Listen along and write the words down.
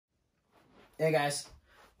Hey guys,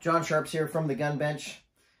 JSharps here from the gun bench.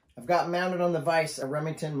 I've got mounted on the vise a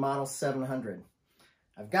Remington Model 700.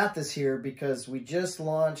 I've got this here because we just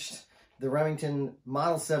launched the Remington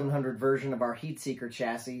Model 700 version of our Heatseeker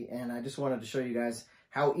chassis, and I just wanted to show you guys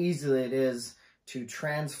how easy it is to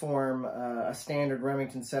transform a standard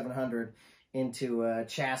Remington 700 into a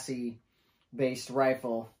chassis-based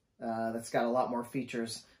rifle that's got a lot more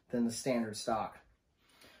features than the standard stock.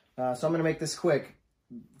 So I'm going to make this quick.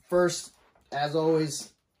 First, as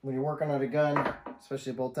always, when you're working on a gun,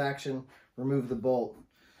 especially bolt action, remove the bolt.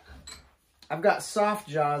 I've got soft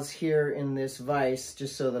jaws here in this vise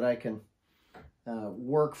just so that I can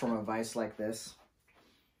work from a vise like this.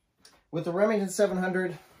 With the Remington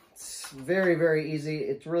 700, it's very, very easy.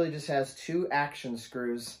 It really just has two action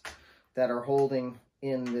screws that are holding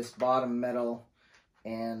in this bottom metal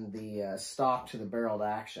and the stock to the barreled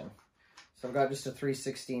action. So I've got just a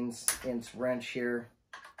 3/16 inch wrench here.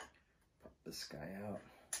 Pop this guy out.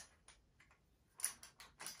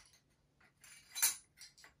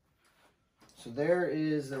 So there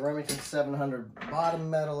is the Remington 700 bottom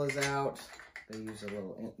metal is out. They use a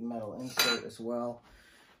little metal insert as well.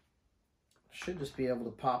 Should just be able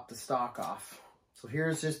to pop the stock off. So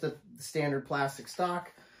here's just the standard plastic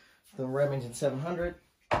stock, the Remington 700.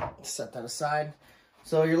 Set that aside.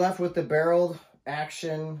 So you're left with the barreled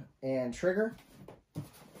action and trigger.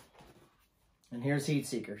 And here's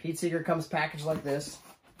Heatseeker. Heatseeker comes packaged like this.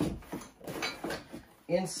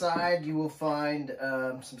 Inside you will find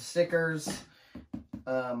some stickers,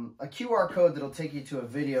 a QR code that'll take you to a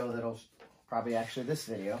video that'll probably actually this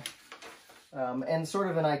video, and sort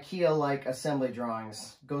of an IKEA-like assembly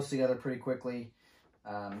drawings. Goes together pretty quickly,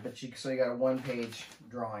 so you got a one-page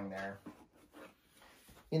drawing there.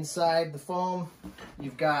 Inside the foam,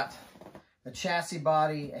 you've got a chassis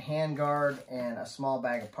body, a handguard, and a small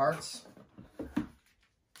bag of parts.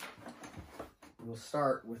 We'll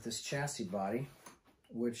start with this chassis body,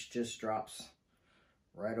 which just drops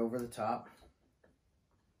right over the top.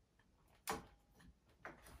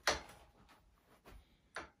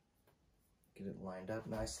 Get it lined up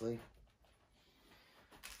nicely.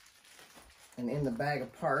 And in the bag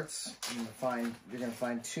of parts, you're gonna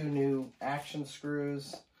find two new action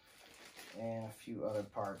screws and a few other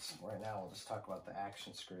parts. Right now, we'll just talk about the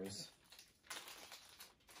action screws.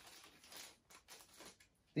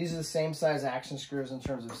 These are the same size action screws in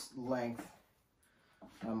terms of length.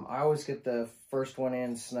 I always get the first one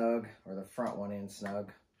in snug, or the front one in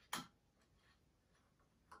snug,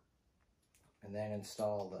 and then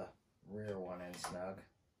install the rear one in snug,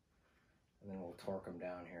 and then we'll torque them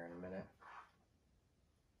down here in a minute.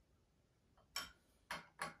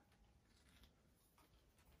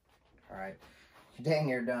 All right, dang,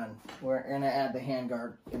 you're done. We're gonna add the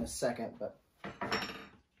handguard in a second, but I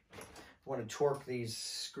want to torque these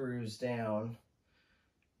screws down.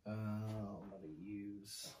 I'm going to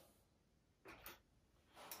use...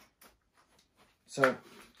 So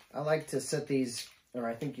I like to set these, or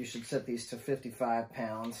I think you should set these to 55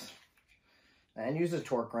 pounds. And use a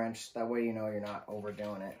torque wrench. That way you know you're not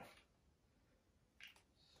overdoing it.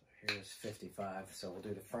 So here's 55. So we'll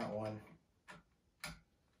do the front one.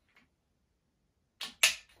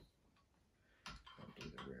 We'll do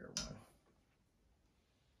the rear one.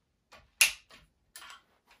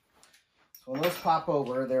 So when those pop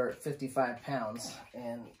over, they're at 55 pounds,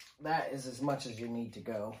 and that is as much as you need to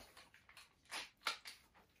go.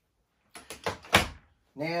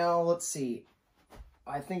 Now, let's see.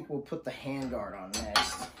 I think we'll put the handguard on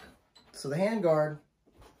next. So the handguard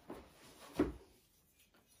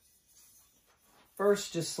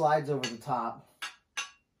first just slides over the top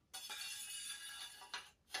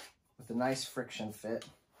with a nice friction fit.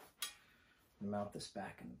 Mount this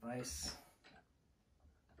back in the vise.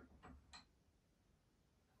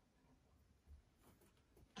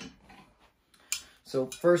 So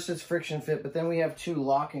first it's friction fit, but then we have two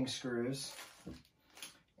locking screws,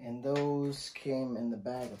 and those came in the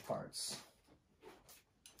bag of parts.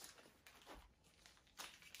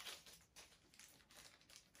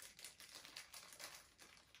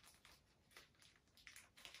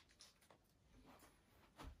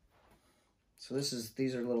 So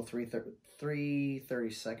these are little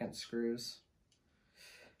 3/32 screws.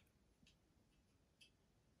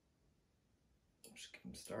 Just get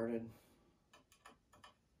them started.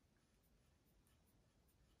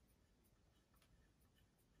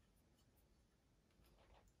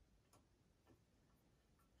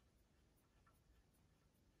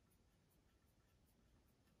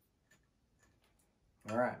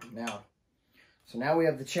 All right, so now we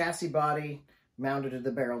have the chassis body mounted to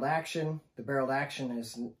the barreled action. The barreled action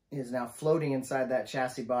is now floating inside that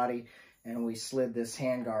chassis body, and we slid this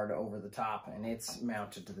handguard over the top, and it's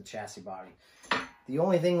mounted to the chassis body. The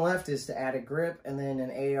only thing left is to add a grip and then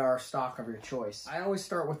an AR stock of your choice. I always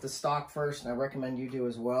start with the stock first, and I recommend you do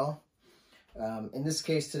as well. In this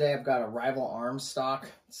case today, I've got a Rival Arms stock.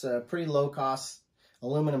 It's a pretty low-cost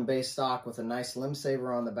aluminum-based stock with a nice limb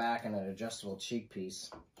saver on the back and an adjustable cheek piece.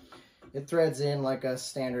 It threads in like a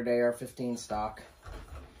standard AR-15 stock.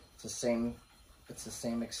 It's the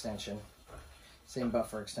same extension, same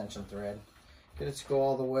buffer extension thread. Get it to go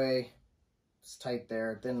all the way. It's tight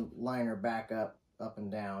there. Then line her back up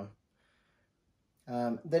and down.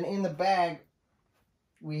 Then in the bag,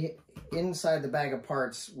 inside the bag of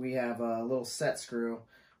parts, we have a little set screw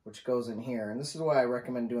which goes in here. And this is why I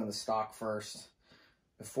recommend doing the stock first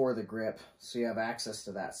before the grip, so you have access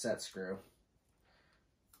to that set screw.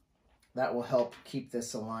 That will help keep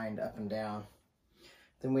this aligned up and down.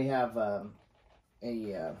 Then we have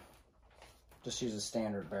just use a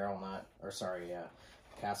standard barrel nut, or sorry,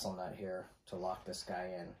 castle nut here to lock this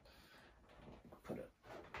guy in.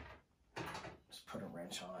 Just put a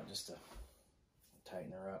wrench on it just to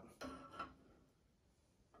tighten her up.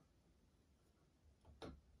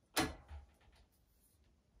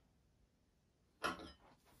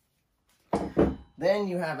 Then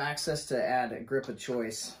you have access to add a grip of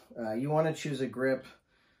choice. You want to choose a grip,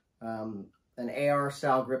 an AR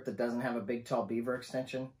style grip that doesn't have a big tall beaver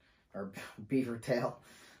extension or beaver tail.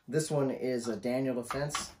 This one is a Daniel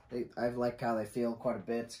Defense. I like how they feel quite a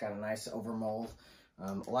bit. It's got a nice overmold.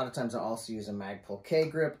 A lot of times I also use a Magpul K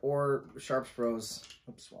grip, or Sharps Bros.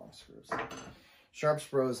 Oops, wrong screws. Sharps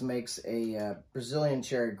Bros makes a Brazilian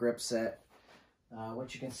cherry grip set,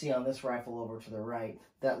 which you can see on this rifle over to the right.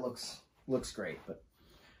 That looks great, but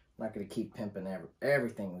I'm not going to keep pimping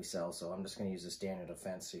everything we sell, so I'm just going to use this Daniel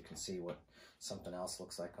Defense so you can see what something else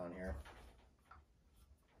looks like on here.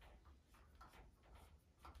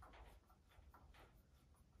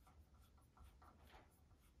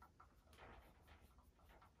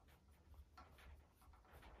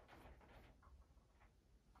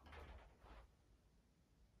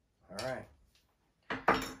 All right.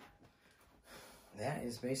 That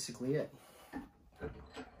is basically it.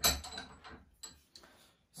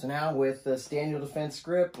 So now with this Daniel Defense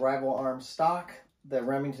grip, Rival Arms stock, the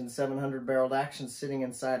Remington 700 barreled action sitting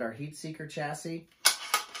inside our Heatseeker chassis,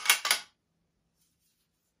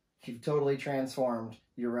 you've totally transformed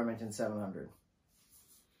your Remington 700.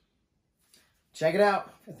 Check it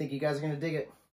out. I think you guys are going to dig it.